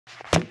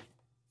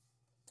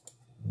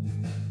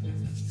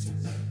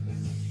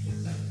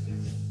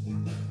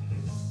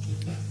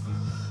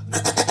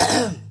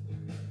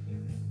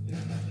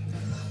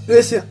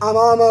Listen, I'm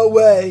on my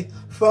way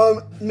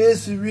from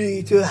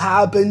misery to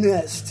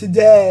happiness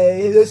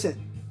today.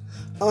 Listen.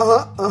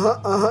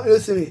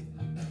 Listen to me.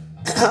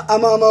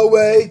 I'm on my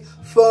way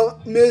from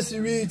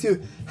misery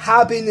to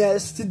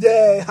happiness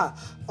today.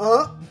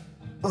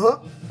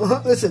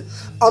 Listen,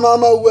 I'm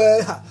on my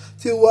way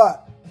to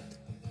what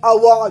I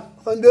want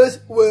from this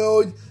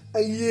world,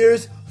 and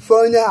years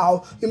from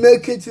now, you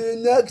make it to the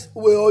next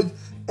world,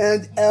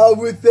 and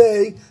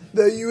everything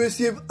that you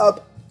receive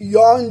up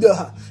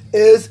yonder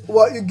is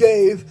what you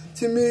gave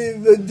to me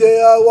the day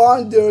I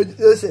wandered.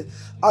 Listen,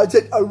 I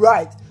took a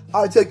right,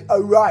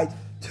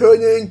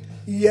 turning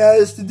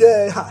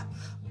yesterday.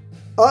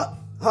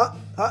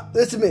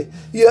 Listen to me.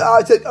 Yeah,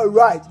 I took a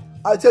right,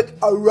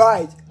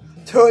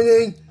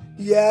 turning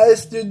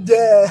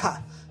yesterday.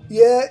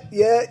 Yeah,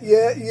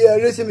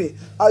 listen to me.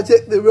 I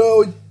took the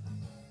road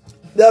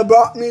that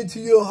brought me to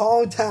your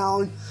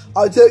hometown.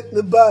 I took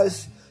the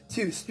bus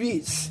to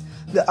streets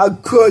that I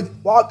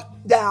could walk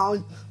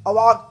down. I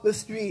walked the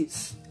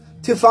streets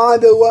to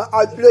find the one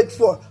I looked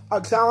for. I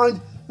climbed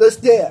the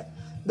stair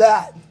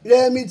that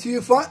led me to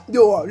your front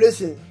door.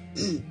 Listen,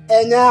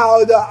 and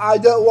now that I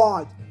don't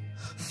want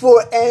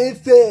for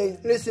anything,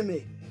 listen to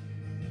me.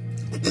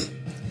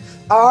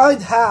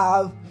 I'd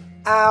have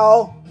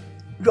Al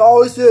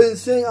Dawson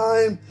sing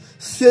I'm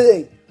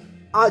sitting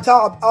on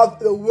top of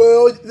the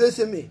world.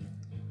 Listen to me.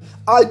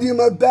 I do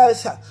my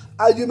best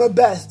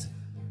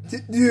to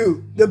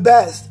do the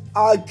best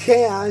I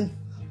can.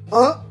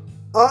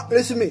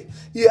 Listen to me.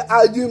 Yeah,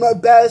 I do my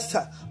best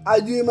to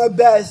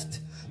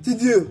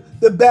do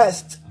the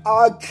best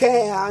I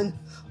can.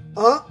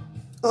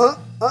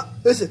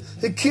 Listen,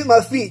 to keep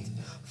my feet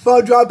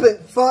from dropping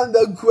from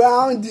the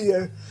ground,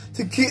 dear.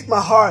 To keep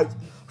my heart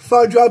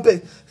from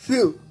dropping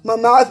through my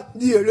mouth,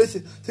 dear.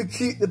 Listen, to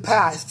keep the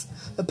past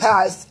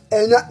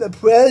and not the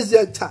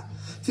present.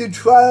 To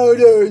try to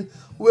learn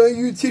when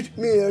you teach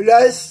me a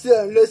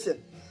lesson. Listen,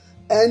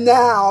 and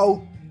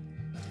now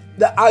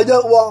that I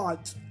don't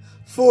want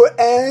for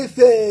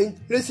anything,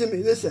 listen to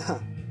me, listen,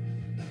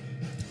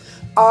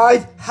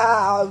 I'd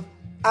have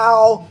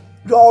Al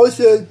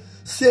Dawson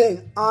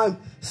sing I'm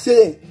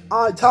sitting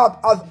on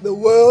top of the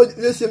world.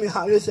 Listen to me,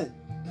 listen.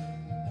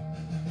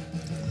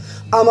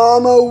 I'm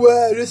on my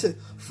way, listen,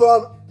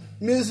 from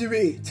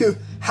misery to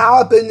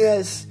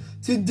happiness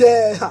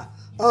today.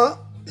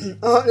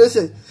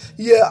 Listen,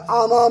 yeah,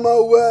 I'm on my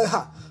way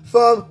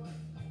from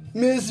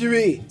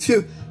misery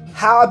to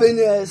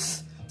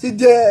happiness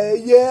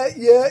today. Yeah,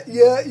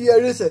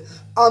 listen,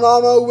 I'm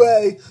on my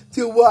way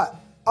to what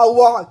I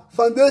want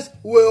from this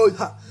world,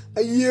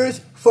 and years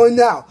from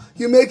now,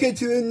 you make it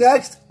to the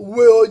next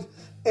world,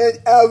 and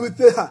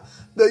everything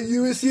that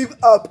you receive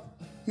up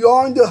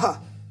yonder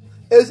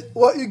is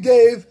what you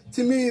gave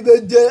to me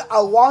the day I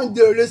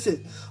wandered.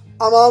 Listen,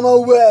 I'm on my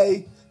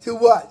way to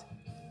what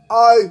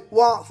I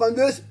want from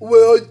this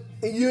world,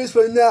 and years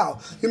from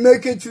now, you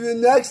make it to the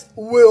next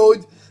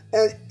world,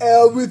 and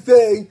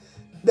everything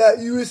that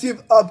you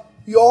receive up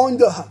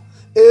yonder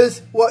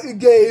is what you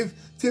gave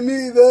to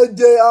me the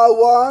day I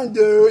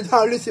wandered.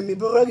 Listen to me,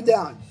 break it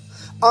down.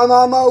 I'm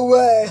on my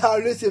way.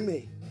 Listen to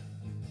me.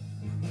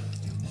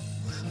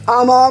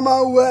 I'm on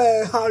my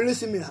way.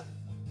 Listen to me.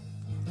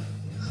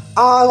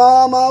 I'm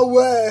on my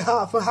way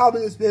for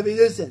happiness, baby.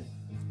 Listen.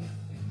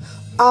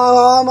 I'm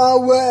on my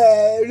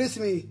way.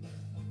 Listen to me.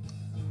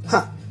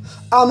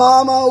 I'm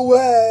on my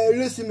way.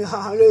 Listen to me. I'm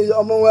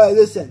on my way.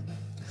 Listen.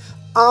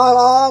 I'm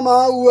on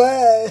my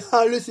way.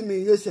 Listen to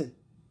me. Listen.